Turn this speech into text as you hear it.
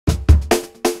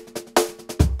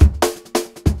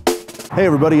Hey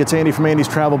everybody, it's Andy from Andy's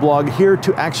Travel Blog, here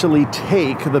to actually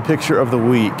take the picture of the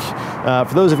week.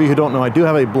 For those of you who don't know, I do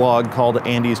have a blog called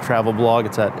Andy's Travel Blog.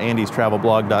 It's at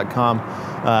andystravelblog.com,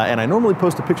 and I normally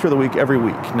post a picture of the week every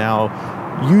week. Now,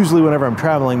 usually whenever I'm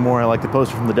traveling more, I like to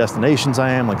post it from the destinations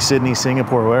I am, like Sydney,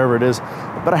 Singapore, wherever it is,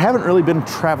 but I haven't really been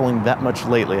traveling that much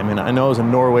lately. I mean, I know I was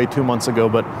in Norway 2 months ago,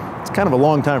 but it's kind of a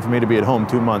long time for me to be at home,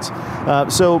 2 months.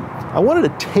 So I wanted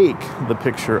to take the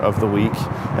picture of the week,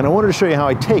 and I wanted to show you how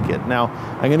I take it. Now,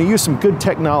 I'm going to use some good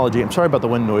technology. I'm sorry about the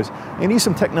wind noise. I'm going to use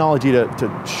some technology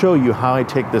to show you how I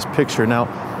take this picture. Now,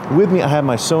 with me, I have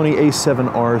my Sony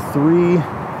a7rIII,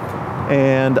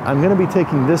 and I'm going to be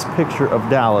taking this picture of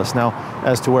Dallas. Now,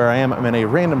 as to where I am, I'm in a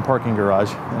random parking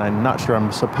garage, and I'm not sure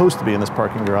I'm supposed to be in this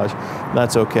parking garage.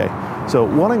 That's okay. So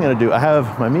what I'm going to do, I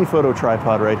have my Mi Photo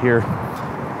tripod right here.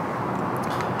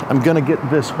 I'm going to get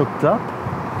this hooked up,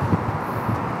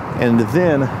 and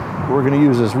then we're going to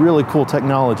use this really cool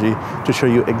technology to show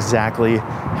you exactly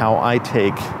how I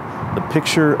take the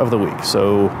picture of the week.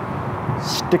 So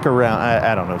stick around.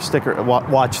 I don't know,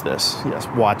 watch this. Yes,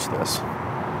 watch this.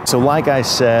 So like I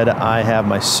said, I have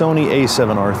my Sony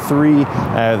a7rIII.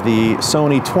 I have the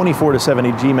Sony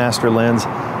 24-70 G Master lens.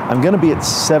 I'm going to be at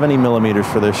 70 millimeters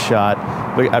for this shot.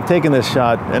 But I've taken this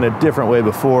shot in a different way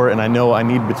before, and I know I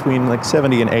need between like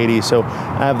 70 and 80. So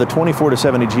I have the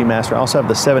 24-70 G Master. I also have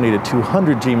the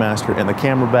 70-200 G Master in the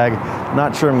camera bag.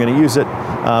 Not sure I'm going to use it,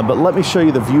 but let me show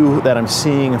you the view that I'm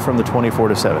seeing from the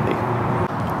 24-70.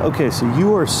 Okay, so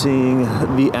you are seeing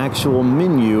the actual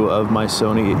menu of my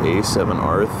Sony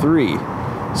a7rIII.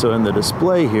 So in the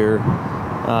display here,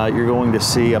 you're going to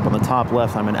see up on the top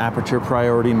left, I'm in aperture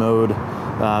priority mode,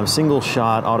 single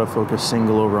shot, autofocus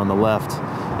single over on the left,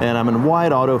 and I'm in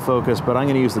wide autofocus, but I'm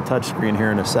going to use the touchscreen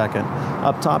here in a second.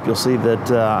 Up top, you'll see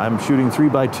that I'm shooting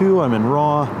 3x2, I'm in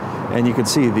RAW, and you can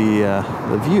see the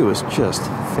view is just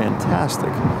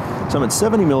fantastic. So I'm at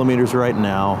 70 millimeters right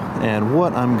now, and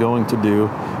what I'm going to do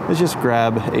is just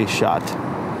grab a shot.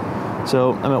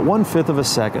 So I'm at 1/5 of a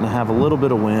second. I have a little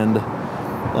bit of wind.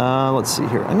 Let's see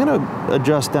here. I'm going to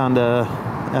adjust down to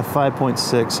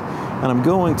f5.6, and I'm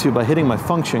going to, by hitting my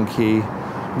function key,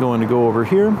 I'm going to go over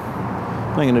here.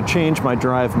 I'm going to change my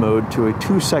drive mode to a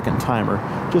 2-second timer,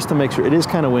 just to make sure. It is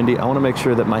kind of windy. I want to make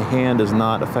sure that my hand is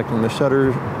not affecting the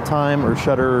shutter time or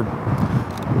shutter.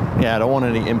 Yeah, I don't want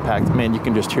any impact. Man, you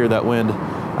can just hear that wind.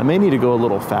 I may need to go a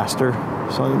little faster,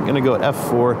 so I'm going to go at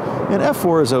f4. And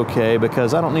f4 is okay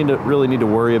because I don't really need to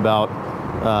worry about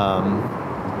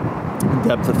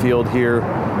depth of field here.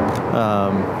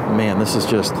 Man, this is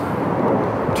just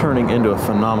turning into a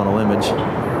phenomenal image.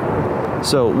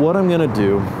 So what I'm going to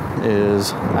do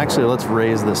is, actually, let's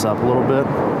raise this up a little bit.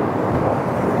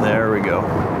 There we go.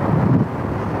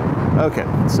 Okay,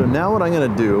 so now what I'm going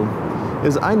to do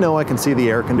is, I know I can see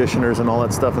the air conditioners and all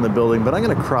that stuff in the building, but I'm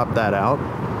going to crop that out.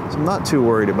 So I'm not too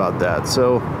worried about that.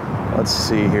 So let's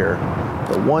see here.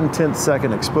 The 1/10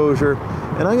 second exposure.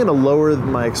 And I'm going to lower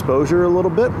my exposure a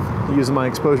little bit using my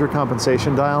exposure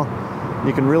compensation dial.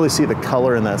 You can really see the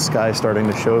color in that sky starting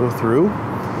to show through.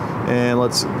 And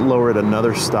let's lower it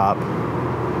another stop.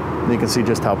 And you can see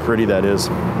just how pretty that is.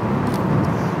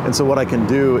 And so what I can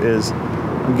do is,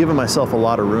 I'm giving myself a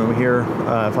lot of room here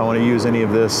if I want to use any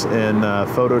of this in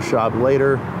Photoshop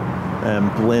later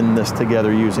and blend this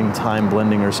together using time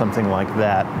blending or something like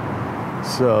that.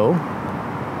 So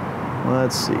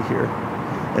let's see here.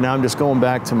 And now I'm just going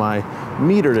back to my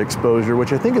metered exposure,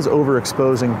 which I think is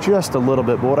overexposing just a little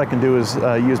bit. But what I can do is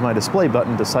use my display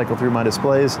button to cycle through my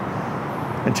displays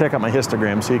and check out my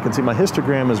histogram. So you can see my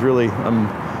histogram is really, I'm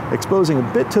exposing a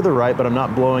bit to the right, but I'm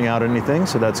not blowing out anything,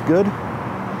 so that's good.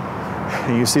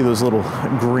 And you see those little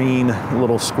green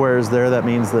little squares there. That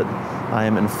means that I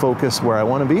am in focus where I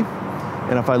want to be.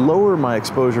 And if I lower my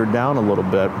exposure down a little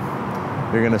bit,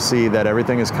 you're going to see that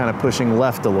everything is kind of pushing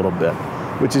left a little bit,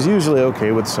 which is usually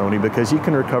okay with Sony because you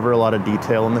can recover a lot of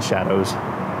detail in the shadows.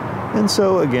 And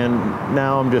so again,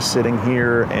 now I'm just sitting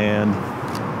here and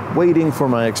waiting for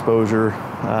my exposure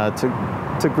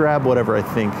to grab whatever I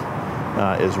think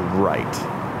is right.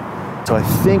 So I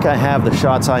think I have the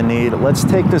shots I need. Let's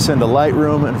take this into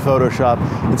Lightroom and Photoshop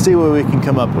and see what we can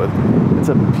come up with. It's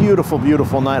a beautiful,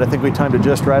 beautiful night. I think we timed it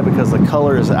just right because the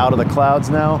color is out of the clouds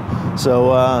now.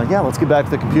 So yeah, let's get back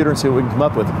to the computer and see what we can come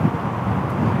up with.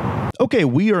 Okay,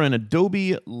 we are in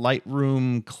Adobe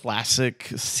Lightroom Classic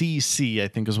CC, I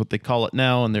think is what they call it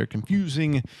now, and their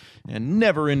confusing and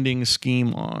never-ending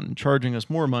scheme on charging us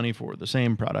more money for the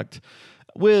same product.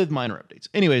 with minor updates.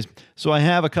 Anyways, so I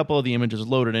have a couple of the images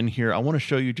loaded in here. I want to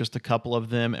show you just a couple of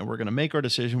them, and we're going to make our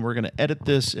decision. We're going to edit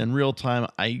this in real time.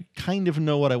 I kind of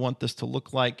know what I want this to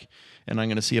look like, and I'm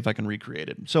going to see if I can recreate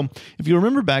it. So if you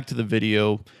remember back to the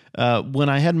video, when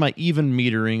I had my even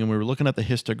metering and we were looking at the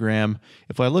histogram,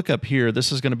 if I look up here,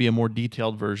 this is going to be a more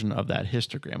detailed version of that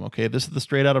histogram, okay? This is the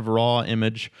straight out of raw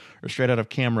image, or straight out of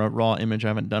camera raw image. I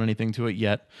haven't done anything to it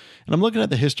yet. And I'm looking at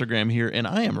the histogram here, and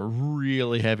I am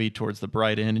really heavy towards the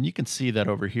bright end, and you can see that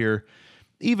over here.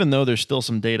 Even though there's still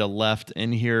some data left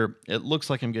in here, it looks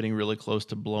like I'm getting really close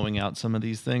to blowing out some of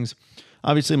these things.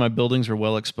 Obviously, my buildings are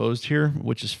well exposed here,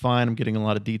 which is fine. I'm getting a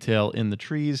lot of detail in the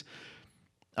trees.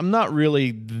 I'm not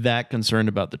really that concerned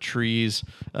about the trees.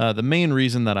 The main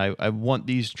reason that I want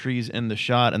these trees in the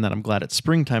shot, and that I'm glad it's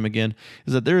springtime again,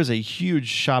 is that there is a huge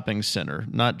shopping center,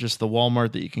 not just the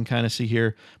Walmart that you can kind of see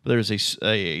here, but there's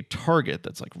a Target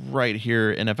that's like right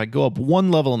here. And if I go up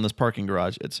one level in this parking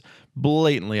garage, it's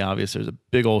blatantly obvious there's a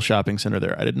big old shopping center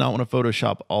there. I did not want to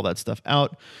Photoshop all that stuff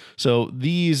out. So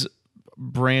these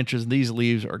branches, these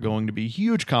leaves are going to be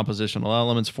huge compositional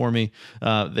elements for me.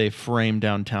 They frame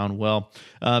downtown well.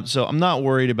 So I'm not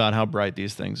worried about how bright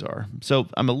these things are. So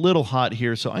I'm a little hot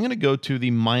here. So I'm going to go to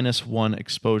the -1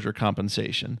 exposure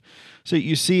compensation. So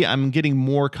you see I'm getting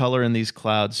more color in these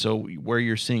clouds. So where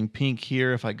you're seeing pink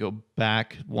here, if I go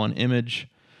back one image,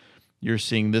 you're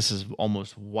seeing this is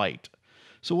almost white.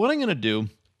 So what I'm going to do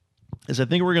is I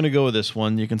think we're going to go with this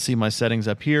one. You can see my settings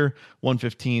up here,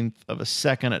 1/15 of a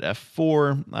second at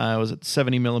f4. I was at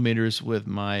 70 millimeters with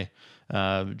my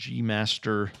G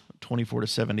Master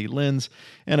 24-70 lens,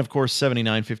 and of course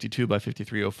 7952 by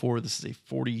 5304. This is a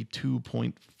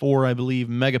 42.4, I believe,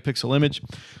 megapixel image.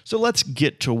 So let's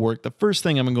get to work. The first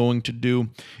thing I'm going to do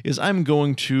is I'm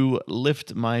going to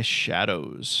lift my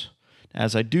shadows.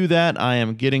 As I do that, I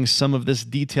am getting some of this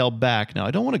detail back. Now,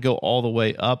 I don't want to go all the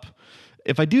way up.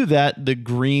 If I do that, the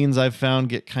greens I've found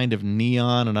get kind of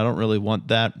neon, and I don't really want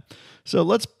that. So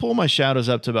let's pull my shadows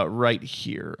up to about right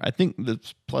here. I think the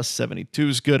 +72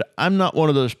 is good. I'm not one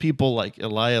of those people like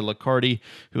Elia Licardi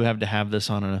who have to have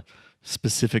this on a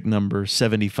specific number,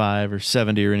 75 or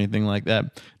 70 or anything like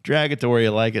that. Drag it to where you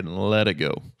like it and let it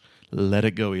go. Let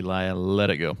it go, Elia, let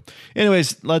it go.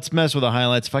 Anyways, let's mess with the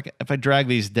highlights. If I drag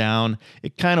these down,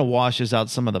 it kind of washes out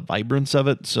some of the vibrance of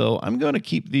it. So I'm going to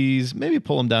keep these, maybe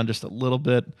pull them down just a little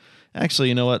bit. Actually,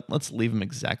 you know what? Let's leave them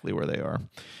exactly where they are.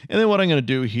 And then what I'm going to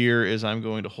do here is I'm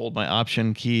going to hold my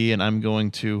Option key, and I'm going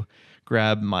to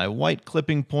grab my white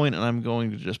clipping point, and I'm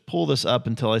going to just pull this up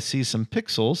until I see some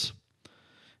pixels.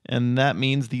 And that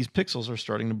means these pixels are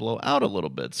starting to blow out a little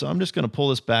bit. So I'm just going to pull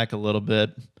this back a little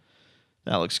bit.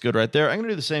 That looks good right there. I'm going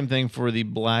to do the same thing for the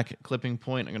black clipping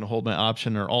point. I'm going to hold my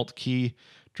Option or Alt key,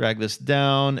 drag this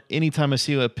down. Anytime I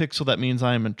see a pixel, that means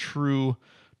I am in true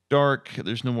dark.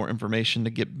 There's no more information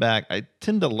to get back. I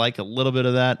tend to like a little bit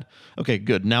of that. Okay,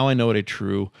 good. Now I know what a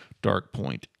true dark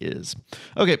point is.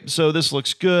 Okay, so this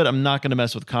looks good. I'm not going to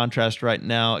mess with contrast right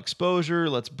now.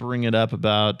 Exposure, let's bring it up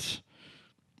about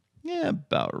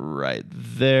right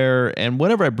there. And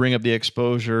whenever I bring up the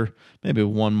exposure, maybe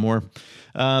one more,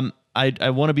 I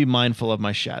want to be mindful of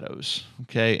my shadows,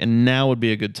 okay? And now would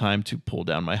be a good time to pull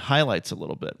down my highlights a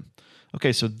little bit.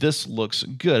 Okay, so this looks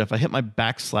good. If I hit my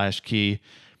 / key,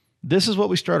 this is what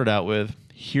we started out with.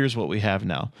 Here's what we have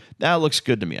now. That looks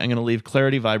good to me. I'm going to leave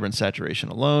clarity, vibrance, saturation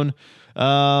alone.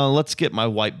 Let's get my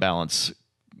white balance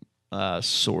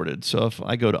sorted. So if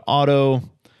I go to auto,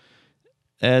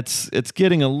 it's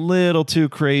getting a little too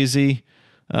crazy.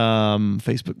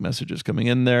 Facebook messages coming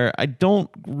in there. I don't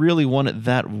really want it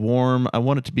that warm. I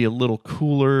want it to be a little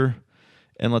cooler,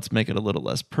 and let's make it a little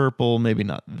less purple. Maybe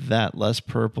not that less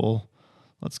purple.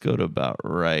 Let's go to about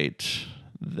right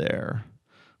there.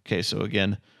 Okay, so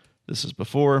again, this is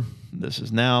before, this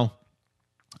is now.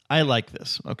 I like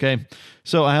this, okay?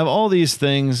 So I have all these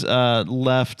things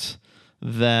left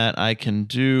that I can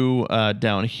do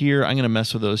down here. I'm going to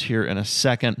mess with those here in a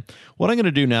second. What I'm going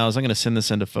to do now is I'm going to send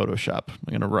this into Photoshop. I'm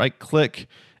going to right-click,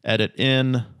 edit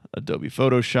in, Adobe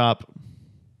Photoshop.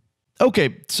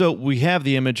 Okay, so we have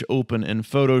the image open in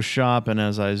Photoshop, and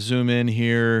as I zoom in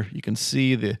here, you can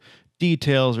see the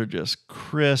details are just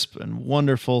crisp and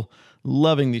wonderful.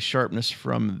 Loving the sharpness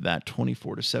from that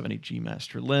 24-70 G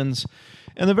Master lens.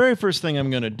 And the very first thing I'm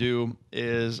going to do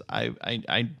is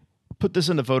I put this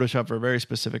into Photoshop for a very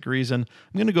specific reason.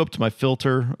 I'm going to go up to my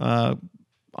filter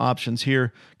options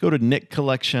here, go to Nik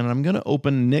Collection, and I'm going to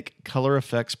open Nik Color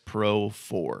Efex Pro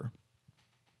 4.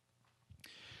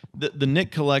 The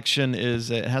Nik collection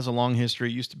it has a long history.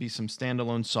 It used to be some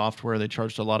standalone software. They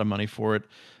charged a lot of money for it.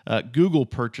 Google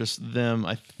purchased them,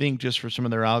 I think, just for some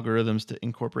of their algorithms to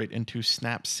incorporate into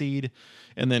Snapseed,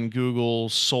 and then Google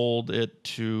sold it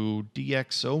to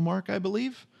DxOMark, I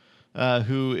believe,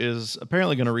 who is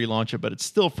apparently going to relaunch it, but it's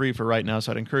still free for right now,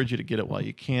 so I'd encourage you to get it while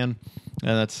you can.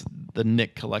 And that's the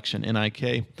Nik collection,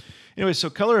 Nik. Anyway, so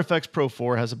Color Efex Pro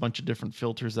 4 has a bunch of different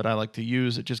filters that I like to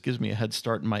use. It just gives me a head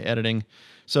start in my editing.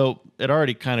 So it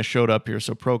already kind of showed up here,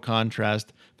 so Pro Contrast.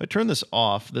 If I turn this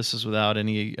off, this is without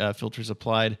any filters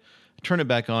applied. Turn it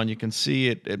back on, you can see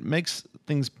it makes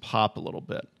things pop a little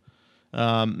bit.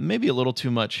 Maybe a little too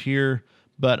much here,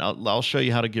 but I'll show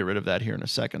you how to get rid of that here in a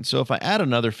second. So if I add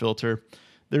another filter,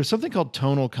 there's something called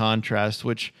tonal contrast,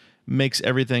 which makes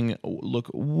everything look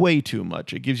way too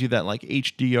much. It gives you that like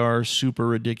HDR, super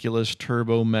ridiculous,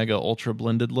 turbo, mega, ultra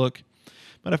blended look.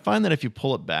 But I find that if you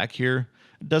pull it back here,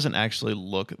 it doesn't actually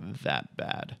look that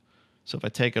bad. So if I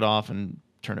take it off and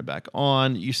turn it back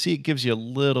on, you see it gives you a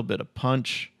little bit of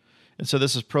punch. And so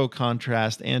this is Pro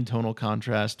Contrast and Tonal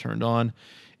Contrast turned on.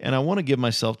 And I want to give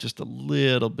myself just a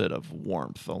little bit of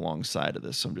warmth alongside of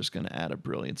this. So I'm just going to add a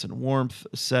Brilliance and Warmth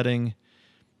setting.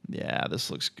 Yeah, this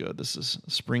looks good. This is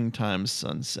springtime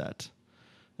sunset.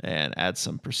 And add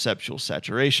some perceptual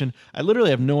saturation. I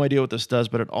literally have no idea what this does,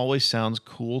 but it always sounds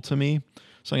cool to me.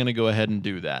 So I'm going to go ahead and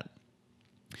do that.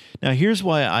 Now here's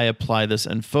why I apply this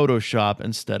in Photoshop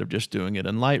instead of just doing it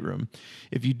in Lightroom.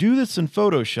 If you do this in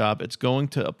Photoshop, it's going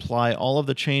to apply all of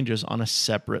the changes on a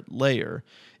separate layer.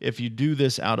 If you do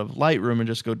this out of Lightroom and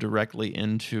just go directly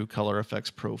into Color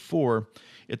Efex Pro 4,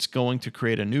 it's going to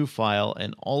create a new file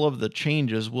and all of the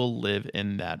changes will live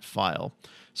in that file.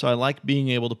 So I like being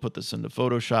able to put this into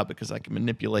Photoshop because I can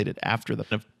manipulate it after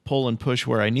the pull and push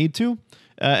where I need to.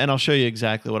 And I'll show you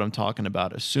exactly what I'm talking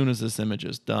about as soon as this image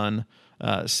is done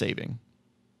saving.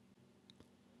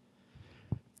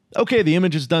 Okay, the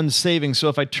image is done saving. So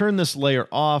if I turn this layer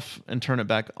off and turn it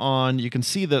back on, you can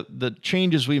see that the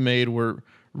changes we made were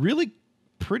really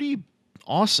pretty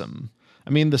awesome. I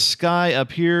mean, the sky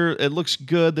up here, it looks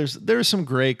good. There's some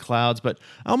gray clouds, but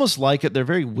I almost like it. They're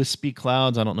very wispy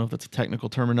clouds. I don't know if that's a technical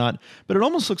term or not, but it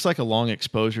almost looks like a long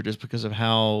exposure just because of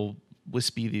how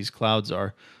wispy these clouds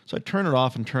are. So I turn it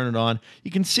off and turn it on. You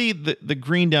can see the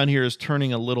green down here is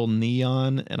turning a little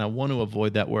neon, and I want to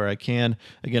avoid that where I can.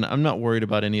 Again, I'm not worried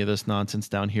about any of this nonsense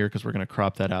down here because we're going to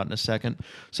crop that out in a second.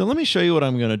 So let me show you what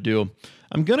I'm going to do.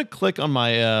 I'm going to click on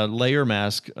my layer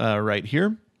mask right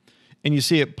here. And you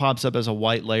see it pops up as a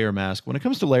white layer mask. When it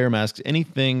comes to layer masks,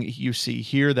 anything you see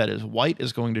here that is white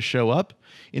is going to show up.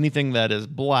 Anything that is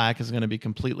black is going to be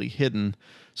completely hidden.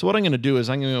 So what I'm going to do is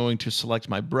I'm going to select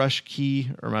my brush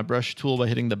key or my brush tool by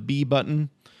hitting the B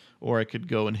button, or I could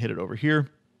go and hit it over here.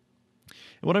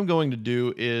 And what I'm going to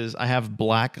do is I have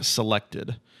black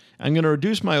selected. I'm going to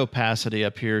reduce my opacity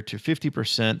up here to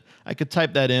 50%. I could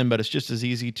type that in, but it's just as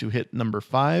easy to hit number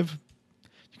 5.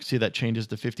 You can see that changes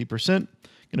to 50%.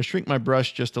 I'm going to shrink my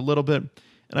brush just a little bit,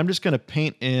 and I'm just going to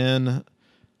paint in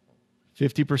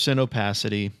 50%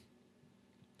 opacity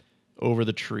over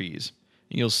the trees.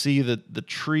 And you'll see that the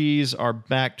trees are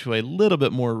back to a little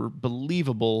bit more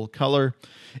believable color.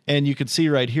 And you can see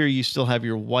right here, you still have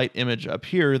your white image up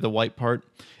here, the white part,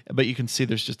 but you can see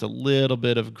there's just a little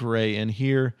bit of gray in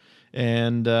here.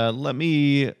 And let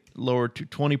me lower to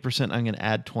 20%. I'm going to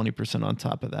add 20% on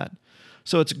top of that.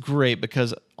 So it's great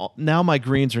because now my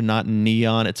greens are not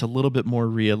neon. It's a little bit more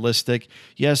realistic.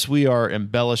 Yes, we are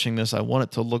embellishing this. I want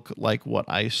it to look like what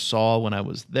I saw when I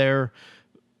was there.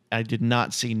 I did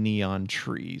not see neon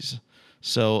trees.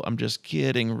 So I'm just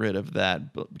getting rid of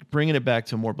that, but bringing it back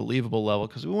to a more believable level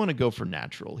because we want to go for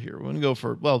natural here. We want to go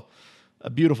for, well, a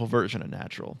beautiful version of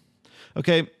natural.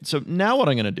 Okay, so now what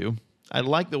I'm going to do, I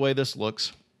like the way this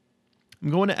looks. I'm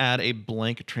going to add a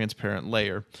blank transparent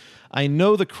layer. I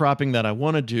know the cropping that I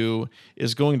want to do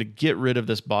is going to get rid of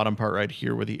this bottom part right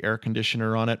here with the air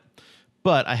conditioner on it.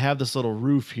 But I have this little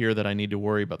roof here that I need to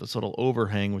worry about, this little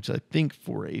overhang, which I think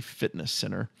for a fitness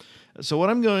center. So what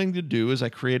I'm going to do is I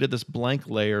created this blank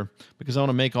layer because I want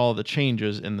to make all of the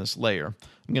changes in this layer.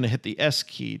 I'm going to hit the S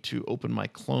key to open my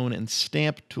clone and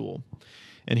stamp tool.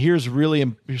 And here's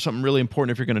something really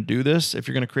important if you're going to do this. If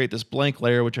you're going to create this blank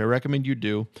layer, which I recommend you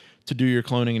do to do your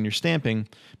cloning and your stamping,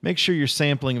 make sure you're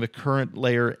sampling the current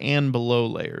layer and below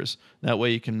layers. That way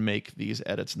you can make these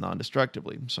edits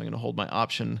non-destructively. So I'm going to hold my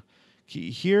Option key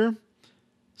here,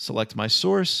 select my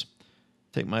source,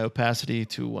 take my opacity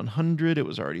to 100. It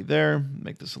was already there.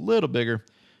 Make this a little bigger.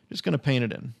 Just going to paint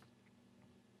it in.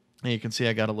 And you can see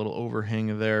I got a little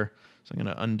overhang there. So I'm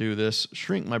going to undo this,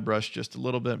 shrink my brush just a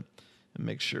little bit, and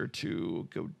make sure to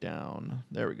go down.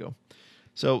 There we go.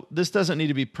 So this doesn't need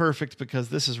to be perfect because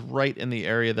this is right in the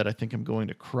area that I think I'm going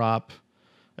to crop.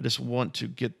 I just want to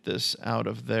get this out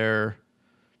of there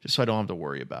just so I don't have to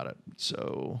worry about it.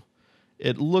 So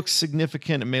it looks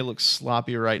significant. It may look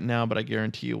sloppy right now, but I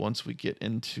guarantee you once we get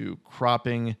into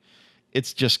cropping,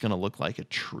 it's just going to look like a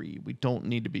tree. We don't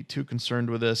need to be too concerned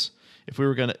with this.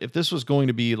 If this was going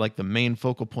to be like the main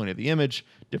focal point of the image,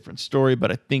 different story,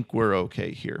 but I think we're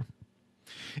okay here.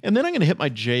 And then I'm going to hit my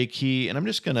J key, and I'm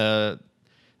just going to,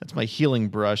 that's my healing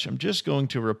brush. I'm just going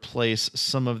to replace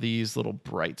some of these little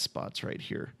bright spots right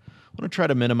here. I want to try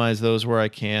to minimize those where I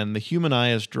can. The human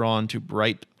eye is drawn to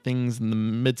bright things in the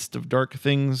midst of dark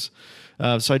things.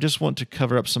 So I just want to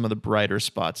cover up some of the brighter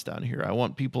spots down here. I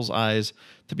want people's eyes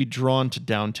to be drawn to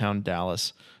downtown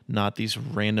Dallas, not these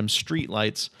random street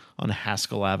lights on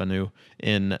Haskell Avenue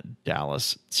in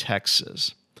Dallas,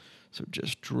 Texas. So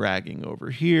just dragging over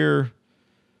here.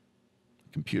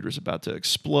 Computer's about to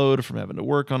explode from having to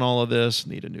work on all of this.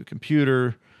 Need a new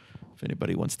computer. If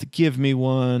anybody wants to give me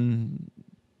one,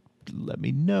 let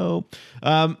me know.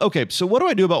 Okay, so what do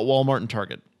I do about Walmart and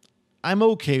Target? I'm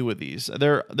okay with these.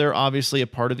 They're obviously a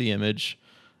part of the image.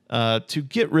 To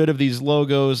get rid of these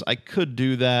logos, I could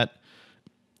do that.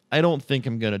 I don't think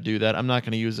I'm going to do that. I'm not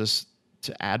going to use this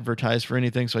to advertise for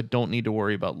anything, so I don't need to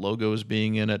worry about logos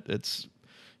being in it. It's,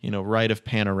 right of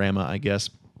panorama, I guess.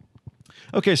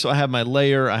 Okay, so I have my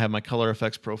layer, I have my Color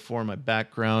Efex Pro 4 in my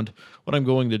background. What I'm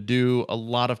going to do, a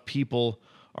lot of people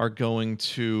are going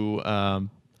to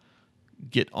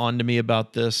get on to me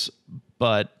about this,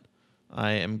 but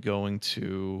I am going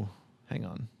to, hang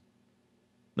on.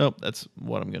 Nope, that's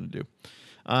what I'm going to do.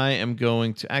 I am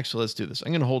going to, actually, let's do this.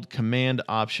 I'm going to hold Command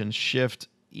Option Shift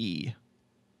E.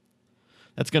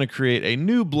 That's going to create a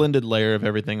new blended layer of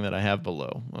everything that I have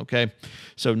below, okay?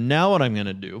 So now what I'm going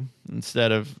to do,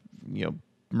 instead of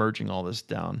merging all this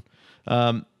down,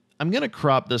 I'm going to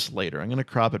crop this later. I'm going to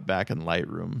crop it back in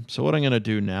Lightroom. So what I'm going to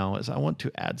do now is I want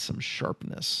to add some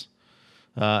sharpness.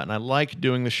 And I like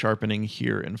doing the sharpening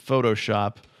here in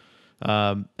Photoshop.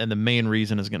 And the main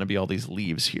reason is going to be all these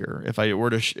leaves here. If I were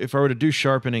to do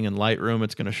sharpening in Lightroom,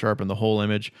 it's going to sharpen the whole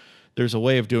image. There's a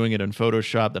way of doing it in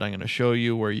Photoshop that I'm going to show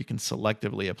you where you can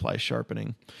selectively apply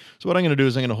sharpening. So what I'm going to do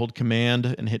is I'm going to hold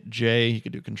Command and hit J. You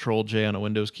can do Control J on a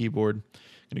Windows keyboard.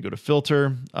 I'm going to go to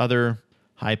Filter, Other,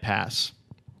 High Pass.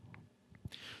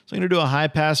 So I'm going to do a high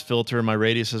pass filter. My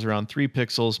radius is around 3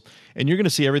 pixels, and you're going to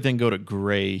see everything go to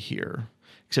gray here,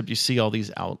 except you see all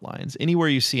these outlines. Anywhere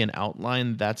you see an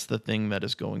outline, that's the thing that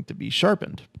is going to be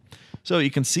sharpened. So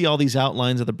you can see all these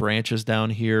outlines of the branches down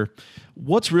here.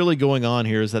 What's really going on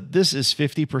here is that this is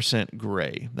 50%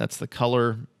 gray. That's the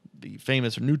color, the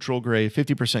famous neutral gray,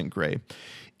 50% gray.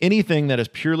 Anything that is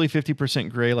purely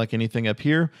 50% gray, like anything up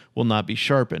here, will not be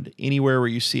sharpened. Anywhere where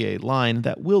you see a line,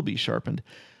 that will be sharpened.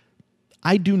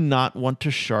 I do not want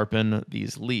to sharpen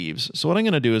these leaves. So what I'm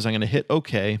going to do is I'm going to hit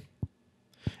OK,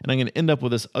 and I'm going to end up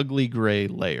with this ugly gray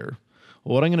layer.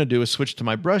 Well, what I'm going to do is switch to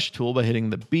my brush tool by hitting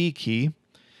the B key,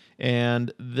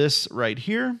 and this right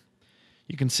here,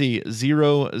 you can see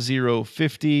 0, 0,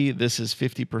 50. This is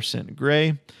 50%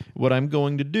 gray. What I'm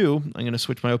going to do, I'm going to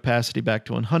switch my opacity back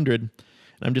to 100, and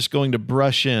I'm just going to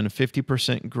brush in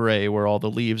 50% gray where all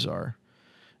the leaves are.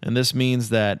 And this means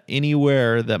that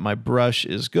anywhere that my brush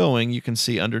is going, you can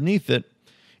see underneath it,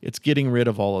 it's getting rid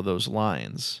of all of those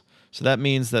lines. So that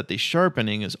means that the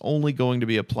sharpening is only going to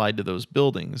be applied to those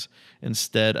buildings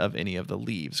instead of any of the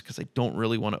leaves, because I don't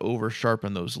really want to over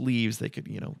sharpen those leaves. They could,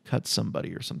 cut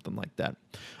somebody or something like that.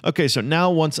 Okay, so now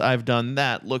once I've done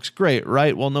that, looks great,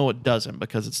 right? Well, no, it doesn't,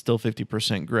 because it's still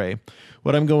 50% gray.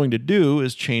 What I'm going to do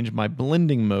is change my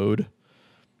blending mode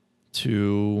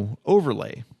to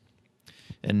overlay.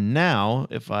 And now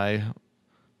if I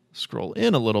scroll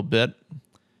in a little bit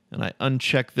and I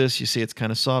uncheck this, you see it's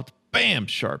kind of soft, bam,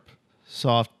 sharp.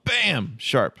 Soft, bam,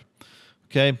 sharp.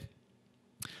 Okay.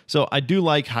 So I do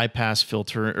like high pass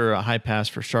filter, or a high pass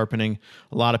for sharpening.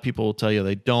 A lot of people will tell you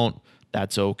they don't.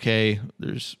 That's okay.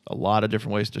 There's a lot of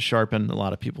different ways to sharpen. A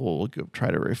lot of people will try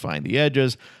to refine the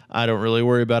edges. I don't really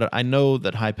worry about it. I know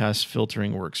that high pass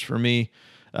filtering works for me.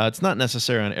 It's not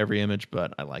necessary on every image,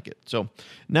 but I like it. So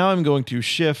now I'm going to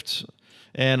shift,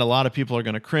 and a lot of people are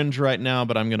going to cringe right now,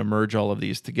 but I'm going to merge all of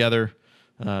these together.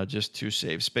 Just to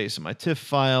save space in my TIFF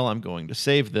file, I'm going to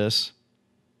save this.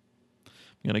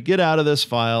 I'm going to get out of this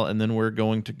file, and then we're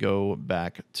going to go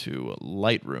back to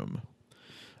Lightroom.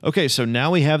 Okay, so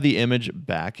now we have the image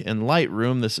back in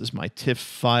Lightroom. This is my TIFF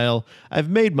file. I've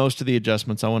made most of the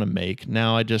adjustments I want to make.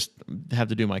 Now I just have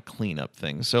to do my cleanup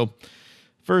thing. So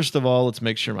First of all, let's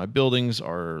make sure my buildings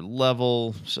are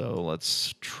level. So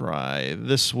let's try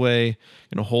this way.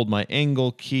 I'm going to hold my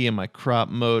angle key in my crop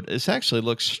mode. This actually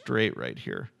looks straight right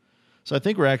here. So I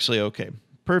think we're actually okay.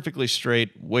 Perfectly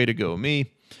straight. Way to go,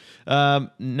 me.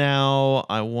 Now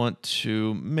I want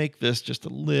to make this just a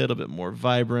little bit more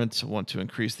vibrant. I want to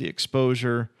increase the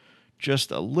exposure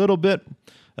just a little bit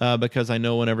because I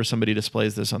know whenever somebody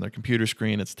displays this on their computer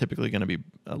screen, it's typically going to be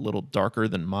a little darker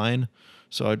than mine.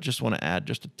 So I just want to add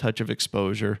just a touch of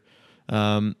exposure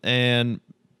and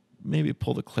maybe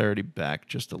pull the clarity back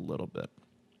just a little bit.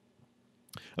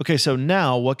 Okay, so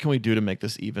now what can we do to make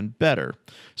this even better?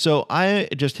 So I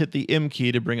just hit the M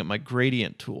key to bring up my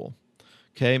gradient tool.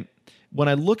 Okay, when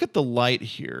I look at the light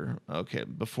here, okay,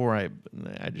 before I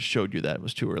just showed you that, it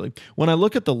was too early. When I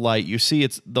look at the light, you see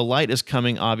the light is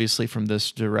coming obviously from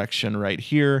this direction right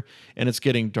here, and it's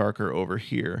getting darker over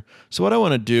here. So what I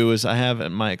want to do is I have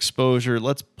my exposure.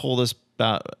 Let's pull this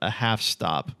about a half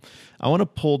stop. I want to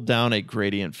pull down a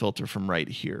gradient filter from right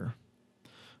here.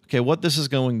 Okay, what this is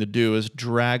going to do is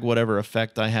drag whatever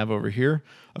effect I have over here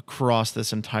across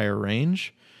this entire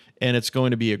range. And it's going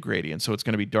to be a gradient. So it's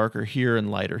going to be darker here and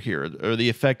lighter here. Or the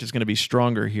effect is going to be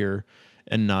stronger here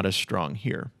and not as strong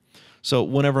here. So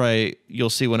you'll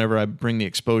see whenever I bring the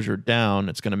exposure down,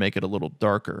 it's going to make it a little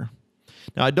darker.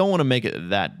 Now, I don't want to make it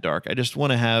that dark. I just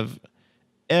want to have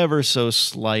ever so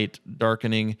slight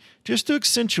darkening just to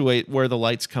accentuate where the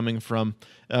light's coming from,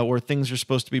 where things are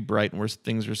supposed to be bright and where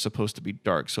things are supposed to be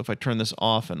dark. So if I turn this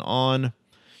off and on,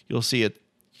 you'll see it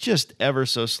just ever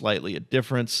so slightly a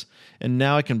difference. And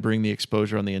now I can bring the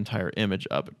exposure on the entire image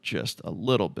up just a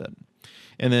little bit.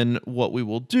 And then what we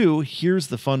will do, here's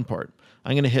the fun part.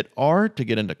 I'm going to hit R to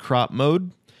get into crop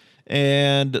mode.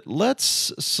 And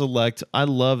let's select, I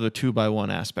love the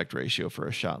 2:1 aspect ratio for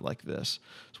a shot like this.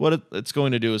 So what it's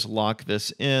going to do is lock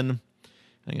this in.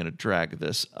 I'm going to drag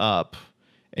this up.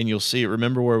 And you'll see,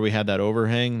 remember where we had that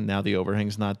overhang? Now the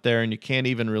overhang's not there, and you can't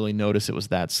even really notice it was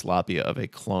that sloppy of a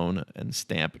clone and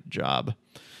stamp job.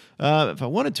 If I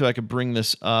wanted to, I could bring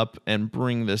this up and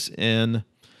bring this in.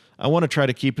 I want to try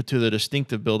to keep it to the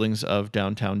distinctive buildings of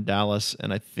downtown Dallas,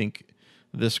 and I think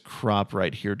this crop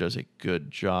right here does a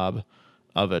good job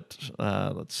of it.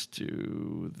 Let's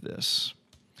do this.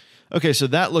 Okay, so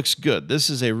that looks good. This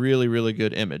is a really, really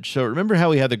good image. So remember how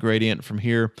we had the gradient from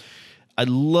here? I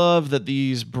love that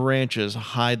these branches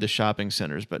hide the shopping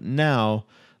centers, but now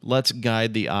let's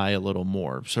guide the eye a little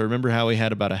more. So remember how we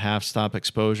had about a half stop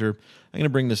exposure? I'm going to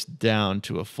bring this down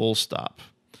to a full stop.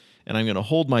 And I'm going to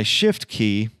hold my shift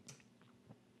key,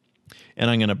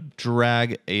 and I'm going to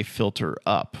drag a filter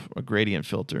up, a gradient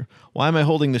filter. Why am I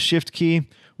holding the shift key?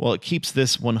 Well, it keeps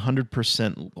this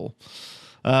 100% level.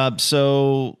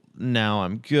 So now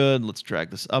I'm good. Let's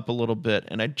drag this up a little bit.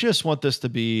 And I just want this to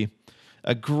be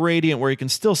a gradient where you can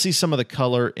still see some of the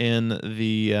color in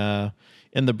the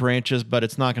branches, but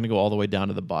it's not going to go all the way down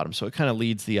to the bottom. So it kind of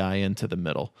leads the eye into the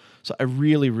middle. So I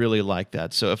really, really like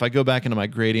that. So if I go back into my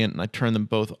gradient and I turn them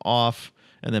both off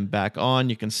and then back on,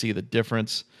 you can see the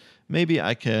difference. Maybe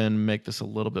I can make this a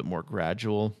little bit more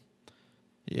gradual.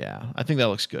 Yeah, I think that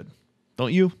looks good.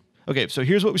 Don't you? Okay, so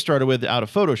here's what we started with out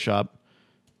of Photoshop.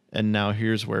 And now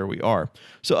here's where we are.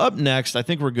 So up next, I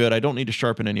think we're good. I don't need to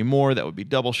sharpen anymore. That would be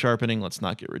double sharpening. Let's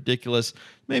not get ridiculous.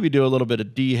 Maybe do a little bit of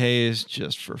dehaze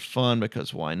just for fun,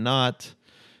 because why not?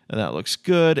 And that looks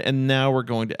good. And now we're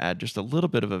going to add just a little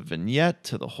bit of a vignette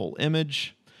to the whole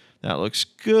image. That looks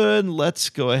good. Let's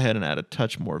go ahead and add a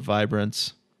touch more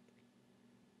vibrance.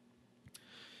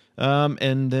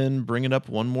 And then bring it up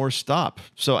one more stop.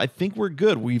 So I think we're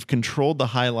good. We've controlled the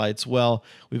highlights well.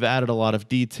 We've added a lot of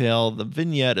detail. The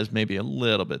vignette is maybe a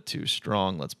little bit too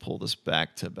strong. Let's pull this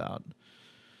back to about...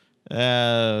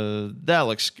 that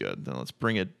looks good. Then let's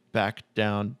bring it back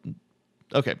down.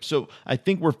 Okay, so I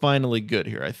think we're finally good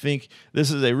here. I think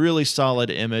this is a really solid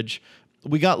image.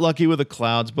 We got lucky with the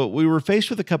clouds, but we were faced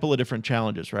with a couple of different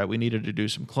challenges, right? We needed to do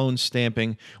some clone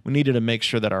stamping. We needed to make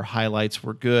sure that our highlights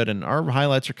were good, and our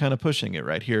highlights are kind of pushing it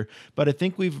right here. But I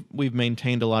think we've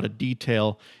maintained a lot of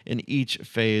detail in each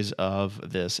phase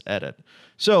of this edit.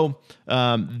 So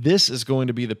this is going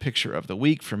to be the picture of the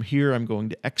week. From here, I'm going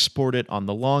to export it on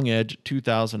the long edge,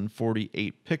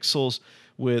 2048 pixels,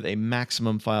 with a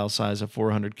maximum file size of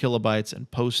 400 kilobytes, and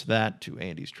post that to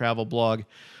Andy's travel blog.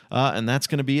 And that's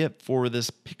going to be it for this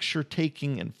picture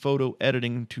taking and photo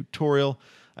editing tutorial.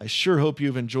 I sure hope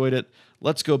you've enjoyed it.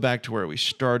 Let's go back to where we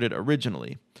started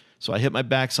originally. So I hit my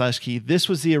backslash key. This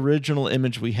was the original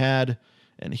image we had,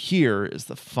 and here is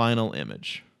the final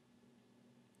image.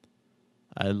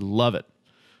 I love it.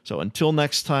 So until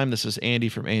next time, this is Andy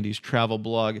from Andy's Travel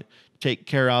Blog. Take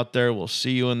care out there. We'll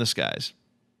see you in the skies.